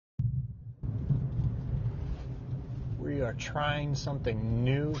we are trying something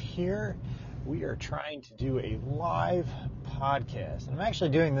new here. We are trying to do a live podcast. And I'm actually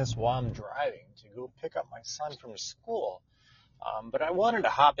doing this while I'm driving to go pick up my son from school. But I wanted to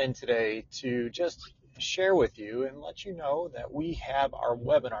hop in today to just share with you and let you know that we have our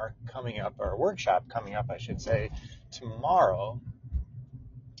webinar coming up, our workshop coming up, I should say, tomorrow.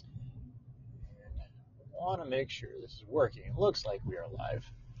 And I want to make sure this is working. It looks like we are live.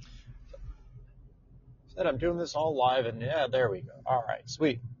 Said I'm doing this all live, and yeah, there we go. All right,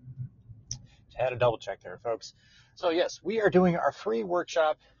 sweet. Had to double check there, folks. So yes, we are doing our free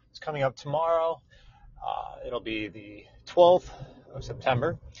workshop. It's coming up tomorrow. It'll be the 12th of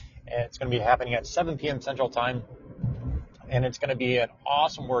September, and it's going to be happening at 7 p.m. Central Time. And it's going to be an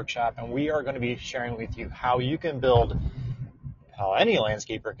awesome workshop, and we are going to be sharing with you how you can build, how any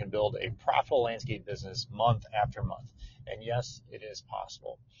landscaper can build a profitable landscape business month after month. And yes, it is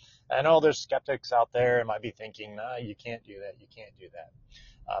possible. I know there's skeptics out there and might be thinking, nah, you can't do that, you can't do that.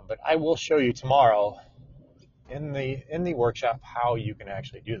 But I will show you tomorrow in the workshop how you can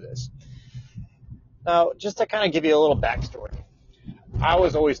actually do this. Now, just to kind of give you a little backstory, I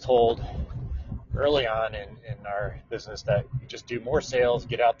was always told early on in our business that you just do more sales,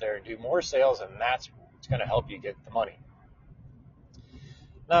 get out there and do more sales, and that's what's going to help you get the money.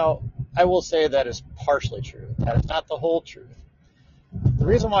 Now, I will say that is partially true. That is not the whole truth. The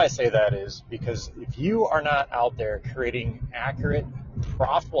reason why I say that is because if you are not out there creating accurate,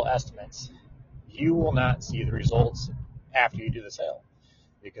 profitable estimates, you will not see the results after you do the sale.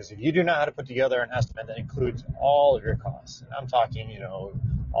 Because if you do not know how to put together an estimate that includes all of your costs, and I'm talking,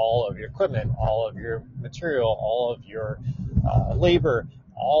 all of your equipment, all of your material, all of your labor,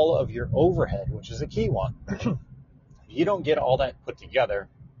 all of your overhead, which is a key one. If you don't get all that put together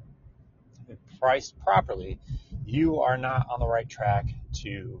and priced properly, you are not on the right track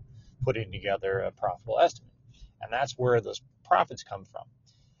to putting together a profitable estimate. And that's where those profits come from.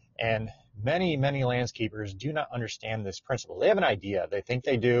 And many landscapers do not understand this principle. They have an idea. They think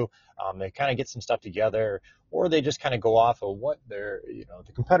they do. They kind of get some stuff together, or they just kind of go off of what the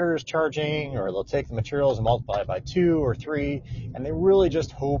competitor is charging, or they'll take the materials and multiply it by 2 or 3, and they really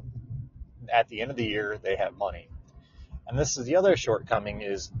just hope at the end of the year they have money. And this is the other shortcoming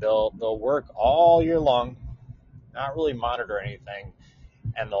is they'll work all year long, not really monitor anything,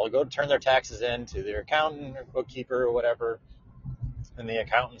 and they'll go turn their taxes in to their accountant or bookkeeper or whatever, and the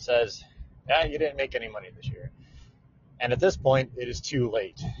accountant says, yeah, you didn't make any money this year. And at this point, it is too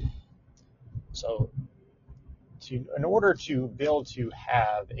late. So in order to be able to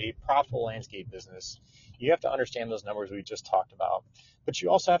have a profitable landscape business, you have to understand those numbers we just talked about, but you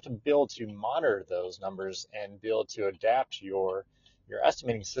also have to be able to monitor those numbers and be able to adapt your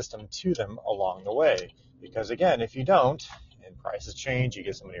estimating system to them along the way. Because again, if you don't, and prices change, you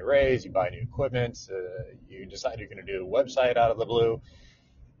get somebody a raise, you buy new equipment, you decide you're going to do a website out of the blue,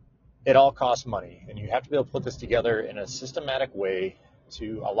 it all costs money. And you have to be able to put this together in a systematic way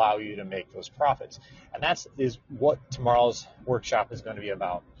to allow you to make those profits. And that is what tomorrow's workshop is going to be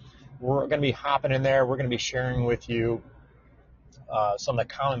about. We're going to be hopping in there. We're going to be sharing with you some of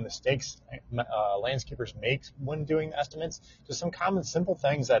the common mistakes landscapers make when doing estimates. Just some common simple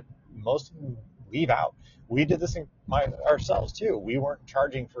things that most of them leave out. We did this ourselves too. We weren't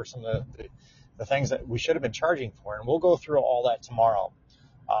charging for some of the things that we should have been charging for, and we'll go through all that tomorrow.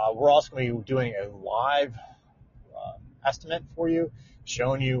 We're also going to be doing a live estimate for you,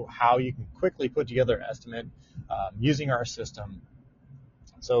 showing you how you can quickly put together an estimate using our system.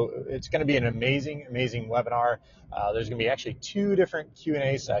 So it's going to be an amazing webinar. There's going to be actually 2 different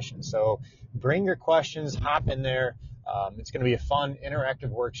Q&A sessions. So bring your questions, hop in there. It's going to be a fun, interactive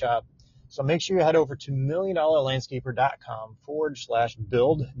workshop. So make sure you head over to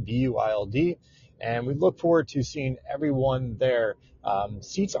milliondollarlandscaper.com/build, BUILD. And we look forward to seeing everyone there.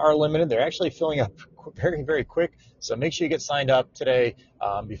 Seats are limited. They're actually filling up very, very quick. So make sure you get signed up today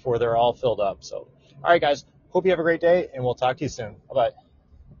before they're all filled up. So, all right, guys, hope you have a great day, and we'll talk to you soon. Bye-bye.